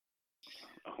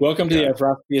Welcome to the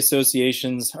Arthroscopy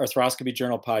Association's Arthroscopy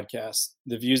Journal podcast.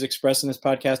 The views expressed in this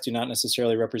podcast do not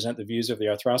necessarily represent the views of the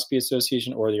Arthroscopy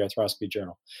Association or the Arthroscopy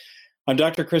Journal. I'm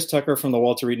Dr. Chris Tucker from the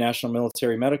Walter Reed National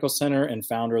Military Medical Center and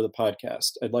founder of the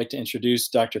podcast. I'd like to introduce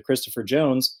Dr. Christopher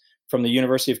Jones from the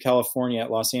University of California at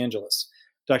Los Angeles.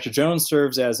 Dr. Jones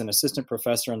serves as an assistant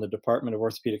professor in the Department of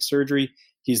Orthopedic Surgery.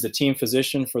 He's the team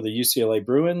physician for the UCLA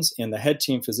Bruins and the head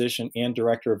team physician and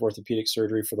director of orthopedic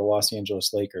surgery for the Los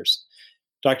Angeles Lakers.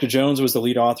 Dr. Jones was the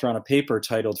lead author on a paper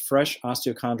titled Fresh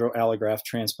Osteochondral Allograft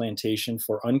Transplantation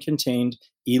for Uncontained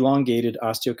Elongated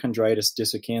Osteochondritis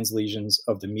Dissecans Lesions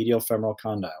of the Medial Femoral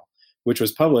Condyle, which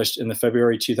was published in the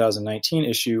February 2019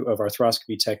 issue of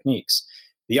Arthroscopy Techniques,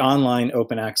 the online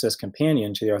open access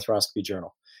companion to the Arthroscopy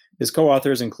Journal. His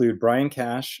co-authors include Brian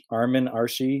Cash, Armin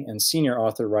Arshi, and senior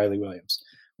author Riley Williams.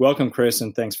 Welcome, Chris,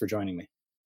 and thanks for joining me.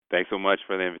 Thanks so much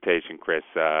for the invitation, Chris.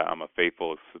 I'm a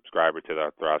faithful subscriber to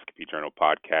the Arthroscopy Journal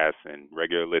podcast and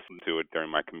regularly listen to it during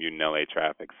my commute in LA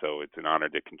traffic, so it's an honor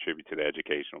to contribute to the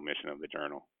educational mission of the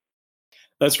journal.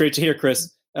 That's great to hear,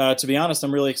 Chris. To be honest,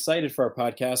 I'm really excited for our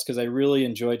podcast because I really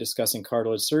enjoy discussing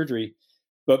cartilage surgery.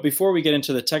 But before we get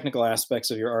into the technical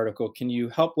aspects of your article, can you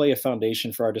help lay a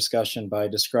foundation for our discussion by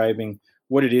describing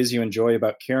what it is you enjoy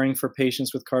about caring for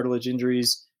patients with cartilage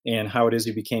injuries and how it is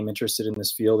you became interested in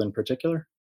this field in particular?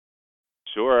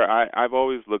 Sure. I've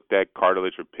always looked at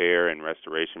cartilage repair and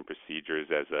restoration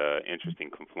procedures as an interesting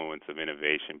confluence of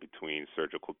innovation between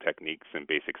surgical techniques and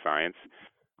basic science.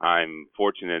 I'm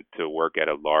fortunate to work at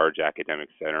a large academic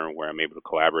center where I'm able to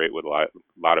collaborate with a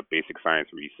lot of basic science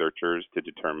researchers to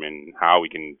determine how we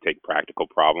can take practical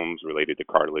problems related to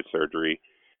cartilage surgery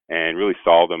and really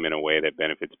solve them in a way that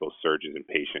benefits both surgeons and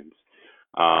patients.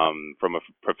 From a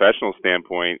professional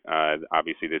standpoint,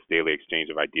 obviously this daily exchange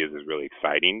of ideas is really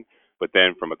exciting. But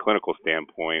then from a clinical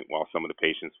standpoint, while some of the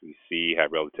patients we see have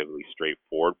relatively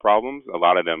straightforward problems, a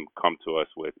lot of them come to us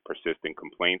with persistent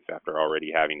complaints after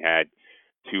already having had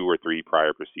 2 or 3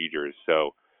 prior procedures.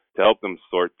 So to help them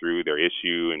sort through their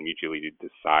issue and mutually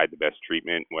decide the best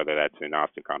treatment, whether that's an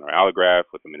osteochondral allograft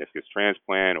with a meniscus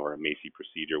transplant or a MACI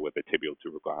procedure with a tibial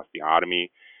tubercle osteotomy,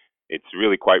 it's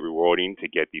really quite rewarding to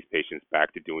get these patients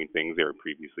back to doing things they were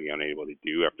previously unable to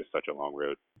do after such a long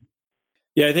road.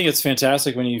 Yeah, I think it's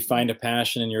fantastic when you find a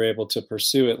passion and you're able to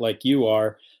pursue it like you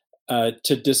are.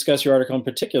 To discuss your article in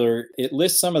particular, it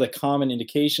lists some of the common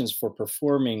indications for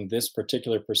performing this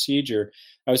particular procedure.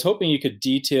 I was hoping you could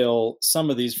detail some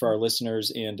of these for our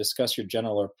listeners and discuss your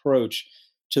general approach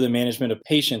to the management of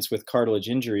patients with cartilage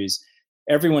injuries.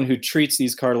 Everyone who treats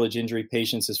these cartilage injury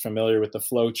patients is familiar with the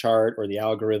flow chart or the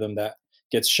algorithm that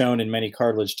gets shown in many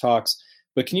cartilage talks.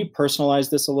 But can you personalize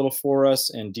this a little for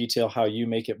us and detail how you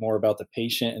make it more about the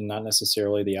patient and not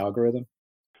necessarily the algorithm?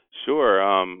 Sure.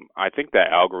 I think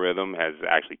that algorithm has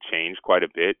actually changed quite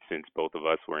a bit since both of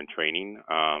us were in training,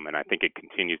 and I think it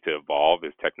continues to evolve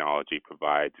as technology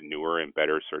provides newer and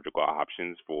better surgical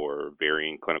options for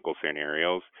varying clinical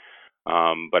scenarios.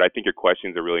 But I think your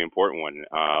question is a really important one.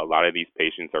 A lot of these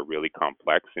patients are really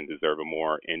complex and deserve a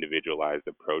more individualized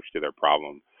approach to their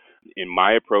problem. In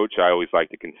my approach, I always like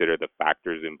to consider the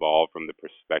factors involved from the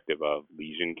perspective of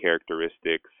lesion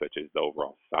characteristics, such as the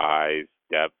overall size,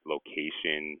 depth,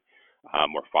 location,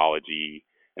 morphology,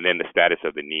 and then the status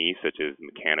of the knee, such as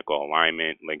mechanical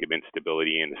alignment, ligament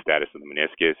stability, and the status of the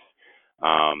meniscus.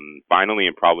 Finally,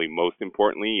 and probably most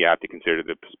importantly, you have to consider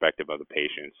the perspective of the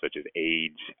patient, such as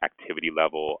age, activity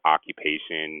level,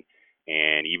 occupation,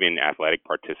 and even athletic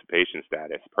participation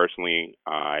status. Personally,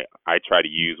 I try to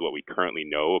use what we currently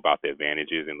know about the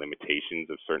advantages and limitations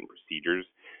of certain procedures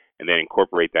and then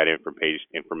incorporate that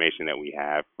information that we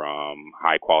have from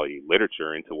high quality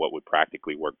literature into what would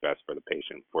practically work best for the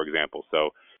patient. For example,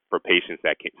 so for patients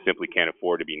that simply can't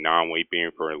afford to be non-weight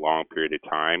bearing for a long period of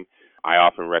time, I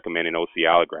often recommend an OC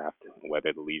allograft,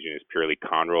 whether the lesion is purely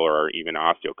chondral or even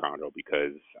osteochondral,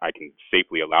 because I can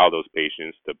safely allow those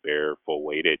patients to bear full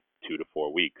weight at 2 to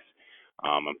 4 weeks.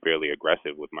 I'm fairly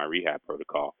aggressive with my rehab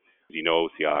protocol. As you know,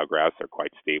 OC allografts are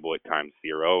quite stable at time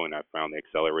 0, and I found the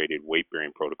accelerated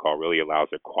weight-bearing protocol really allows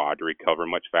their quad to recover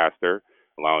much faster,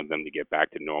 allowing them to get back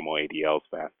to normal ADLs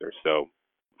faster. So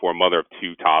for a mother of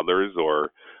 2 toddlers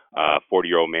or a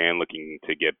 40-year-old man looking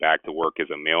to get back to work as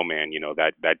a mailman,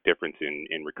 that difference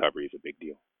in recovery is a big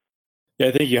deal. Yeah,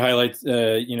 I think you highlight,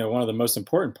 one of the most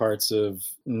important parts of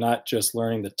not just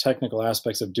learning the technical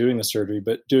aspects of doing the surgery,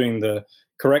 but doing the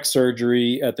correct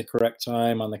surgery at the correct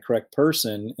time on the correct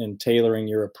person and tailoring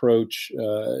your approach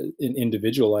and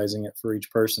individualizing it for each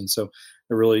person. So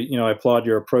I really, I applaud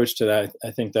your approach to that.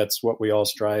 I think that's what we all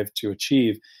strive to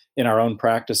achieve in our own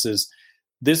practices.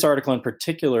 This article in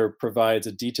particular provides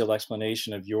a detailed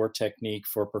explanation of your technique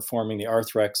for performing the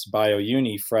Arthrex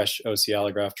BioUni fresh OC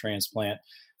allograft transplant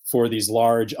for these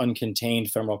large,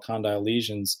 uncontained femoral condyle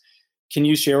lesions. Can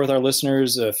you share with our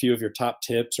listeners a few of your top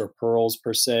tips or pearls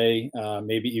per se,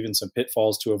 maybe even some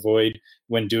pitfalls to avoid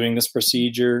when doing this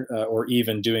procedure or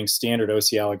even doing standard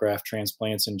OC allograft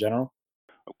transplants in general?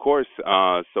 Of course.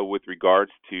 So with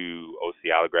regards to OC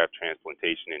allograft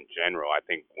transplantation in general, I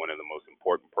think one of the most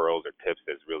important pearls or tips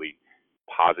that's really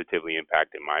positively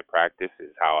impacted my practice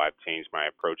is how I've changed my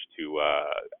approach to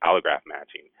allograft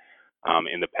matching.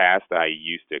 In the past, I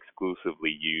used to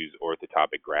exclusively use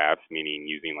orthotopic grafts, meaning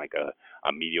using like a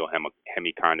medial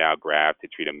hemicondyle graft to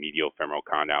treat a medial femoral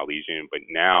condyle lesion. But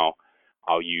now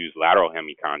I'll use lateral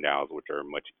hemicondyles, which are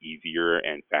much easier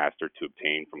and faster to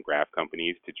obtain from graft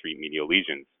companies to treat medial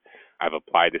lesions. I've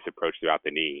applied this approach throughout the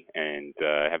knee and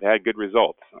have had good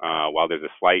results. While there's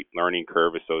a slight learning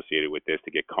curve associated with this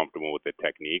to get comfortable with the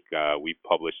technique, we've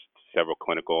published several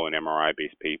clinical and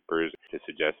MRI-based papers to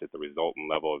suggest that the resultant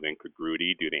level of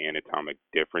incongruity due to anatomic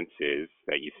differences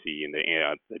that you see in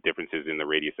the differences in the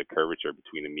radius of curvature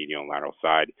between the medial and lateral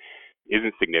side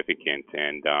isn't significant,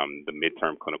 and the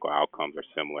midterm clinical outcomes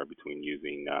are similar between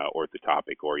using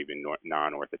orthotopic or even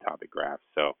non-orthotopic grafts.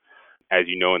 So, as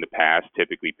you know, in the past,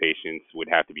 typically patients would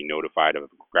have to be notified of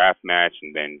a graft match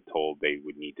and then told they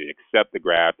would need to accept the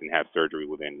graft and have surgery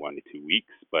within 1 to 2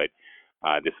 weeks. But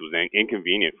this was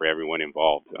inconvenient for everyone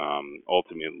involved.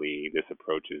 Ultimately, this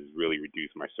approach has really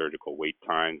reduced my surgical wait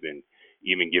times and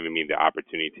even given me the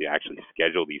opportunity to actually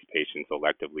schedule these patients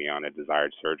electively on a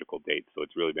desired surgical date. So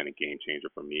it's really been a game changer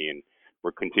for me. And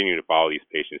we're continuing to follow these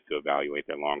patients to evaluate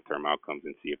their long-term outcomes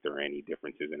and see if there are any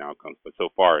differences in outcomes. But so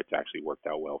far, it's actually worked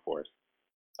out well for us.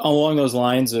 Along those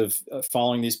lines of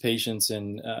following these patients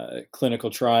in clinical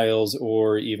trials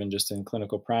or even just in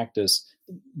clinical practice,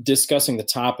 discussing the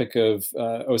topic of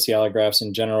OC allografts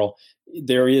in general,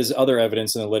 there is other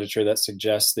evidence in the literature that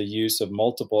suggests the use of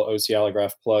multiple OC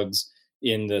allograft plugs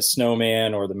in the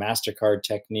snowman or the MasterCard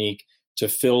technique to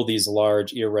fill these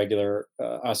large irregular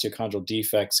osteochondral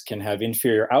defects can have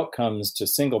inferior outcomes to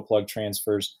single plug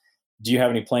transfers. Do you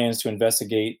have any plans to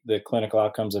investigate the clinical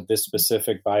outcomes of this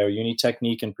specific BioUni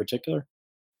technique in particular?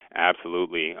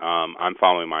 Absolutely. I'm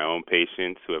following my own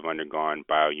patients who have undergone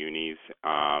BioUnis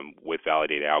with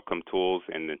validated outcome tools,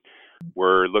 and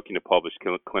we're looking to publish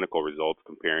clinical results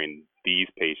comparing these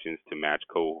patients to match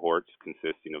cohorts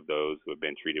consisting of those who have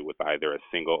been treated with either a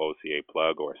single OCA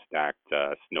plug or a stacked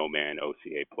Snowman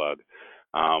OCA plug.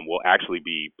 We'll actually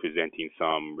be presenting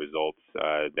some results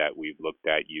that we've looked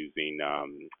at using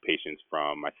patients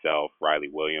from myself, Riley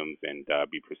Williams, and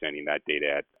be presenting that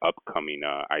data at upcoming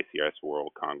ICRS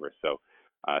World Congress. So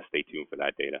stay tuned for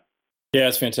that data. Yeah,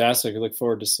 it's fantastic. I look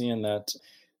forward to seeing that.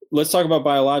 Let's talk about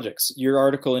biologics. Your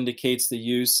article indicates the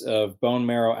use of bone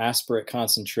marrow aspirate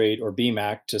concentrate, or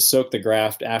BMAC, to soak the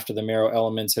graft after the marrow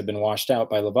elements have been washed out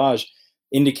by lavage,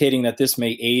 indicating that this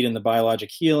may aid in the biologic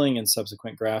healing and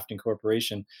subsequent graft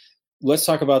incorporation. Let's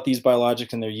talk about these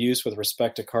biologics and their use with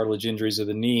respect to cartilage injuries of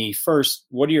the knee. First,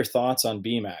 what are your thoughts on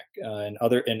BMAC and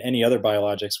any other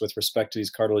biologics with respect to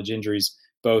these cartilage injuries,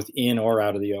 both in or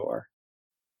out of the OR?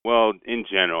 Well, in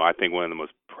general, I think one of the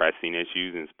most pressing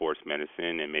issues in sports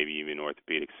medicine and maybe even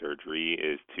orthopedic surgery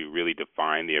is to really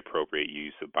define the appropriate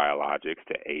use of biologics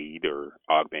to aid or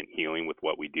augment healing with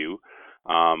what we do.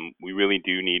 We really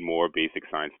do need more basic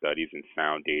science studies and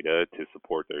sound data to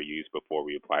support their use before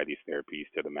we apply these therapies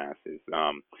to the masses.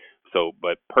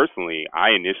 But personally,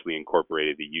 I initially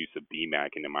incorporated the use of BMAC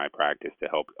into my practice to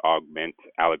help augment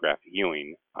allograft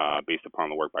healing based upon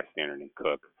the work by Standard and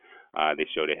Cook. They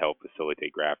showed it helped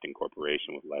facilitate graft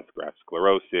incorporation with less graft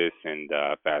sclerosis and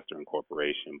faster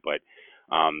incorporation. But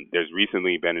there's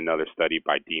recently been another study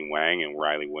by Dean Wang and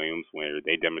Riley Williams where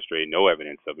they demonstrated no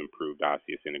evidence of improved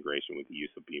osseous integration with the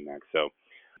use of BMAC. So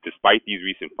despite these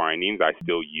recent findings, I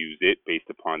still use it based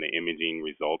upon the imaging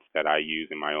results that I use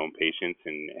in my own patients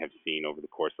and have seen over the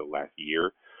course of the last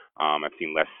year. I've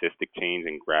seen less cystic change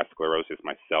and graft sclerosis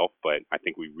myself, but I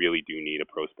think we really do need a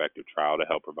prospective trial to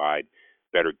help provide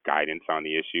better guidance on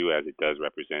the issue, as it does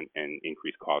represent an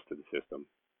increased cost to the system.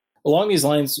 Along these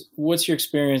lines, what's your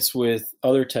experience with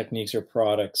other techniques or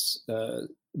products,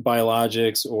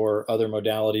 biologics or other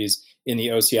modalities in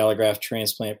the OC allograft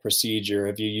transplant procedure?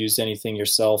 Have you used anything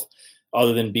yourself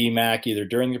other than BMAC, either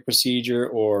during the procedure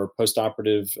or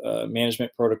postoperative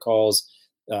management protocols,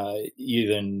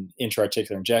 even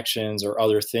intra-articular injections or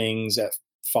other things at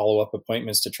follow-up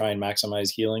appointments to try and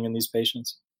maximize healing in these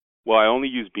patients? Well, I only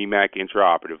use BMAC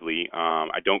intraoperatively.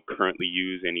 I don't currently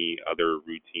use any other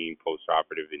routine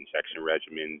postoperative injection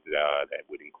regimens that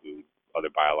would include other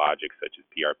biologics such as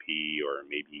PRP or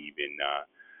maybe even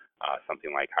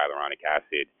something like hyaluronic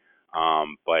acid.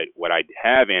 But what I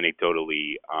have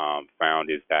anecdotally found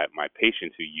is that my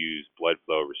patients who use blood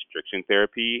flow restriction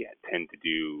therapy tend to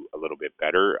do a little bit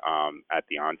better at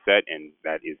the onset, and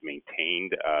that is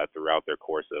maintained throughout their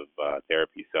course of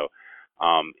therapy. So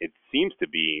it seems to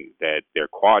be that their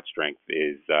quad strength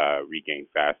is regained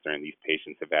faster, and these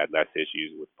patients have had less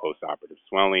issues with postoperative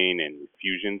swelling and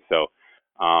fusion. So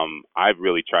I've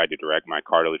really tried to direct my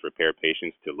cartilage repair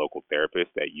patients to local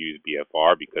therapists that use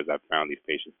BFR because I've found these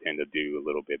patients tend to do a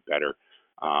little bit better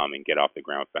and get off the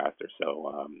ground faster.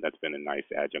 So that's been a nice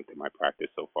adjunct to my practice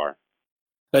so far.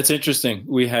 That's interesting.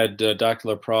 We had Dr.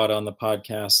 LaPrade on the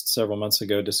podcast several months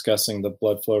ago discussing the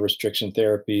blood flow restriction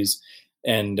therapies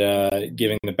and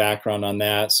giving the background on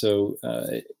that. So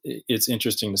it's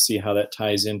interesting to see how that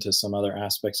ties into some other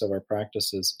aspects of our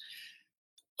practices.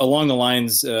 Along the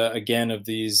lines, again, of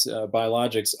these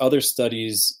biologics, other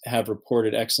studies have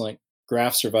reported excellent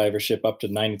graft survivorship up to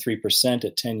 93%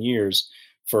 at 10 years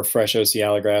for fresh OC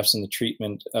allografts in the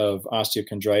treatment of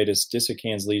osteochondritis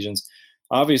dissecans lesions.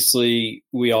 Obviously,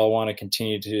 we all want to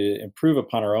continue to improve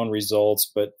upon our own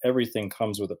results, but everything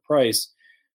comes with a price.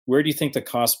 Where do you think the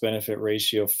cost-benefit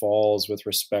ratio falls with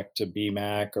respect to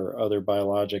BMAC or other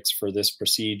biologics for this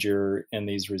procedure and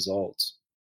these results?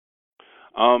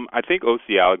 I think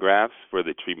OC allografts for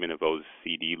the treatment of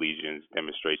OCD lesions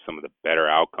demonstrate some of the better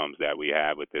outcomes that we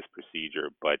have with this procedure,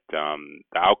 but the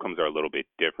outcomes are a little bit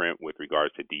different with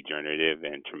regards to degenerative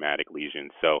and traumatic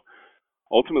lesions. So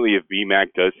ultimately, if BMAC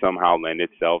does somehow lend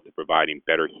itself to providing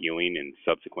better healing and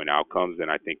subsequent outcomes, then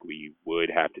I think we would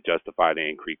have to justify the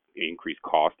increased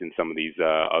cost in some of these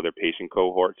other patient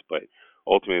cohorts. But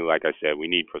ultimately, like I said, we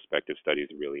need prospective studies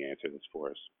to really answer this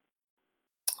for us.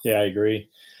 Yeah, I agree.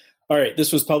 All right,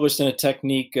 this was published in a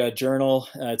technique journal.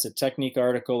 It's a technique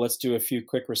article. Let's do a few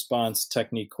quick response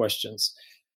technique questions.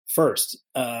 First,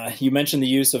 you mentioned the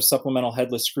use of supplemental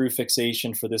headless screw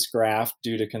fixation for this graft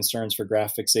due to concerns for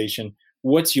graft fixation.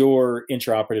 What's your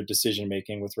intraoperative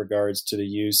decision-making with regards to the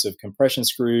use of compression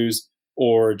screws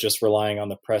or just relying on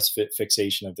the press fit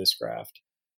fixation of this graft?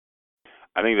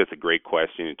 I think that's a great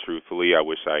question, and truthfully, I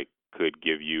wish I could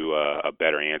give you a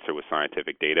better answer with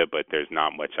scientific data, but there's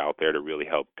not much out there to really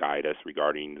help guide us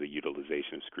regarding the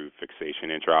utilization of screw fixation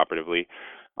intraoperatively.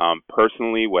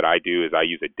 Personally, what I do is I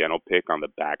use a dental pick on the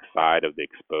back side of the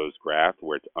exposed graft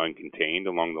where it's uncontained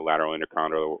along the lateral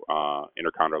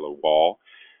intercondylar wall,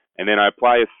 and then I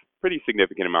apply a pretty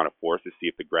significant amount of force to see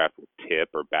if the graft will tip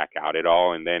or back out at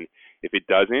all. And then if it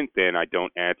doesn't, then I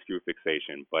don't add screw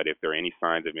fixation. But if there are any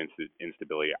signs of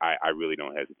instability, I really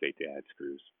don't hesitate to add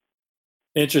screws.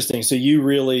 Interesting. So you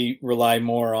really rely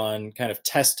more on kind of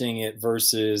testing it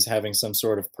versus having some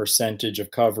sort of percentage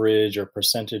of coverage or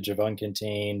percentage of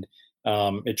uncontained.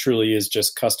 It truly is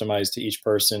just customized to each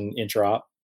person intra-op.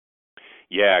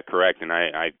 Yeah, correct. And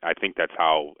I think that's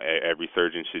how every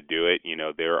surgeon should do it. You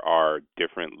know, there are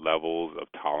different levels of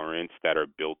tolerance that are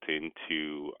built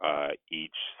into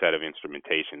each set of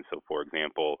instrumentation. So, for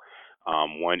example,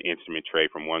 one instrument tray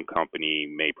from one company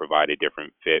may provide a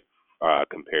different fit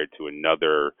compared to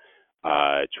another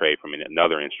tray from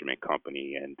another instrument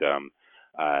company. And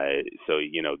so,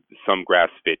 you know, some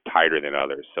grafts fit tighter than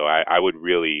others. So I would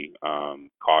really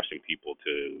caution people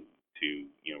to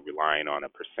you know, relying on a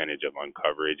percentage of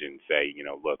uncoverage and say, you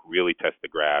know, look, really test the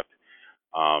graft,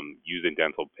 use a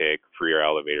dental pick, Freer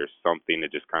elevator, something to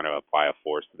just kind of apply a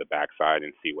force to the backside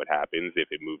and see what happens. If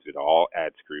it moves at all,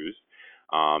 add screws.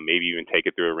 Maybe even take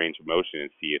it through a range of motion and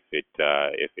see if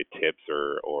it tips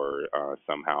or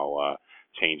somehow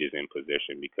changes in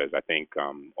position. Because I think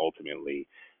ultimately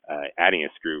adding a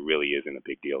screw really isn't a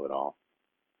big deal at all.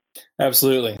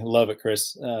 Absolutely. Love it,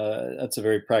 Chris. That's a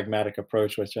very pragmatic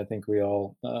approach, which I think we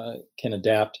all can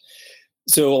adapt.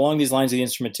 So along these lines of the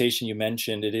instrumentation you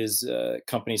mentioned, it is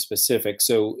company specific.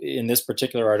 So in this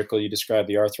particular article, you described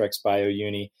the Arthrex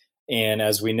BioUni. And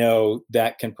as we know,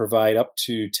 that can provide up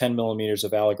to 10 millimeters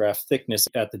of allograft thickness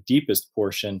at the deepest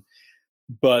portion.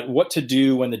 But what to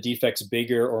do when the defect's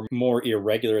bigger or more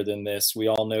irregular than this? We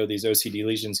all know these OCD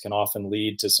lesions can often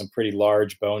lead to some pretty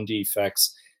large bone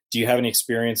defects. Do you have any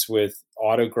experience with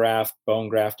autograft bone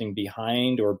grafting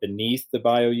behind or beneath the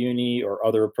BioUni or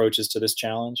other approaches to this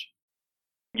challenge?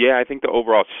 Yeah, I think the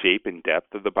overall shape and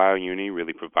depth of the BioUni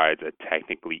really provides a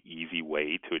technically easy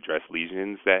way to address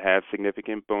lesions that have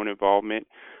significant bone involvement.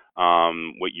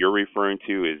 What you're referring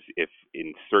to is if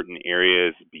in certain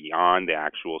areas beyond the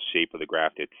actual shape of the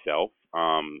graft itself,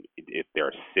 if there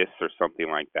are cysts or something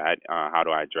like that, how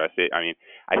do I address it? I mean,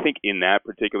 I think in that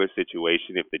particular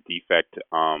situation, if the defect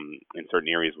in certain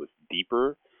areas was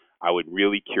deeper, I would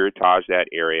really curettage that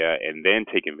area and then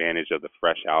take advantage of the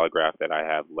fresh allograft that I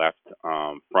have left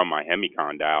from my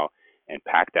hemicondyle and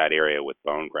pack that area with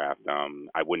bone graft.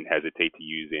 I wouldn't hesitate to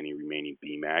use any remaining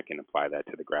BMAC and apply that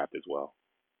to the graft as well.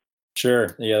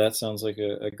 Sure. Yeah, that sounds like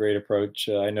a great approach.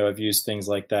 I know I've used things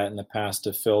like that in the past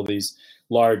to fill these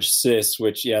large cysts,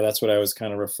 which, yeah, that's what I was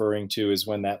kind of referring to is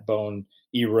when that bone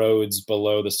erodes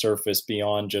below the surface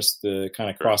beyond just the kind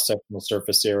of Sure. cross-sectional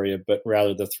surface area, but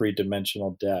rather the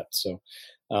three-dimensional depth. So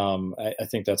I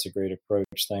think that's a great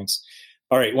approach. Thanks.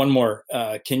 All right, one more.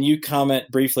 Can you comment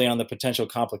briefly on the potential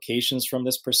complications from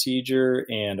this procedure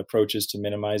and approaches to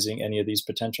minimizing any of these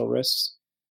potential risks?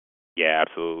 Yeah,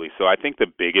 absolutely. So I think the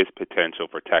biggest potential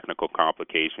for technical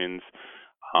complications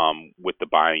with the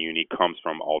BioUni comes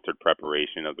from altered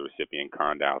preparation of the recipient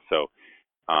condyle. So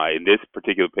in this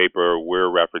particular paper, we're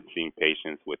referencing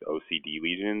patients with OCD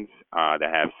lesions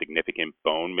that have significant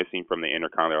bone missing from the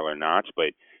intercondylar notch,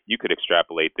 but you could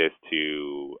extrapolate this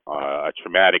to a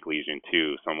traumatic lesion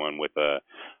too, someone with a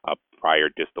prior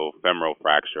distal femoral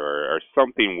fracture or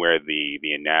something where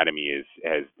the anatomy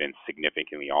has been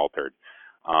significantly altered.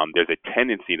 There's a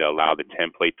tendency to allow the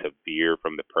template to veer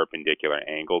from the perpendicular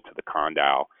angle to the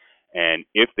condyle. And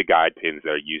if the guide pins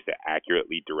that are used to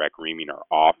accurately direct reaming are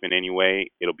off in any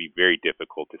way, it'll be very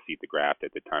difficult to see the graft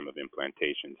at the time of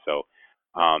implantation. So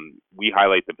we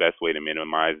highlight the best way to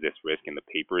minimize this risk in the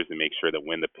paper is to make sure that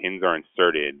when the pins are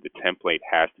inserted, the template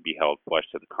has to be held flush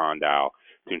to the condyle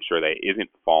to ensure that it isn't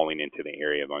falling into the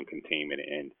area of uncontainment.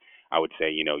 And I would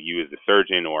say, you as the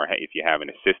surgeon or if you have an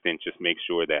assistant, just make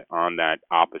sure that on that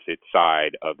opposite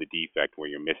side of the defect where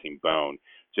you're missing bone,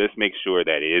 just make sure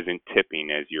that it isn't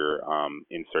tipping as you're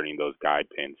inserting those guide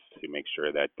pins to make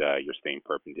sure that you're staying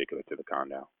perpendicular to the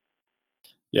condyle.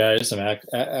 Yeah, it's some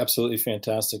absolutely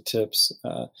fantastic tips.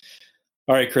 All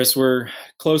right, Chris, we're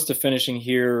close to finishing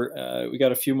here. We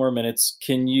got a few more minutes.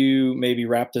 Can you maybe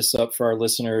wrap this up for our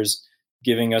listeners,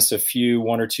 giving us a few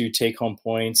one or two take-home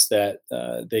points that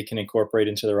they can incorporate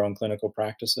into their own clinical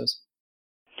practices?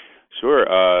 Sure.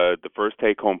 The first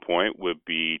take-home point would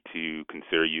be to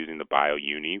consider using the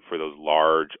BioUni for those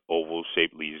large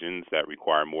oval-shaped lesions that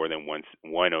require more than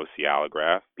one OC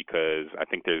allograft, because I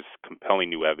think there's compelling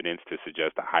new evidence to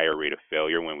suggest a higher rate of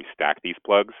failure when we stack these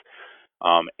plugs.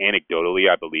 Anecdotally,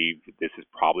 I believe this is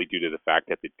probably due to the fact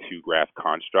that the two graft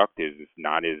construct is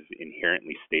not as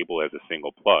inherently stable as a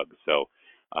single plug. So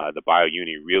the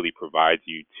BioUni really provides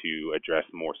you to address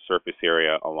more surface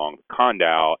area along the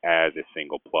condyle as a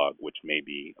single plug, which may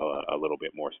be a little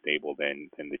bit more stable than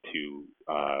the two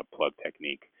plug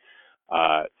technique.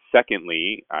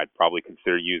 Secondly, I'd probably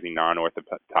consider using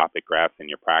non-orthotopic grafts in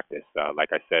your practice.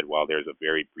 Like I said, while there's a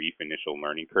very brief initial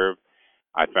learning curve,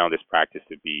 I found this practice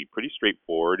to be pretty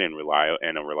straightforward and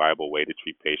a reliable way to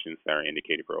treat patients that are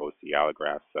indicated for OC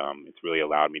allografts. It's really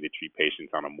allowed me to treat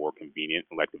patients on a more convenient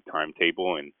elective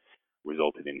timetable and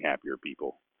resulted in happier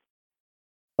people.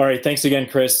 All right. Thanks again,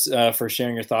 Chris, for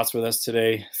sharing your thoughts with us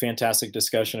today. Fantastic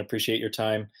discussion. Appreciate your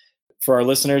time. For our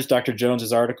listeners, Dr.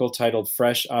 Jones's article titled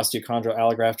Fresh Osteochondral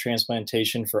Allograft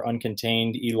Transplantation for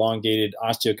Uncontained Elongated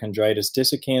Osteochondritis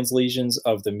Dissecans Lesions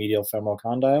of the Medial Femoral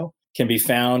Condyle can be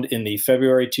found in the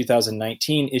February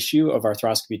 2019 issue of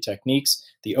Arthroscopy Techniques,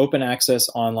 the open access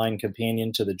online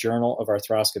companion to the Journal of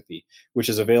Arthroscopy, which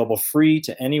is available free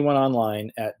to anyone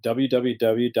online at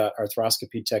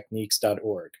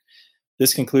www.arthroscopytechniques.org.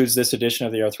 This concludes this edition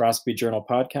of the Arthroscopy Journal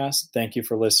podcast. Thank you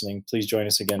for listening. Please join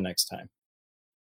us again next time.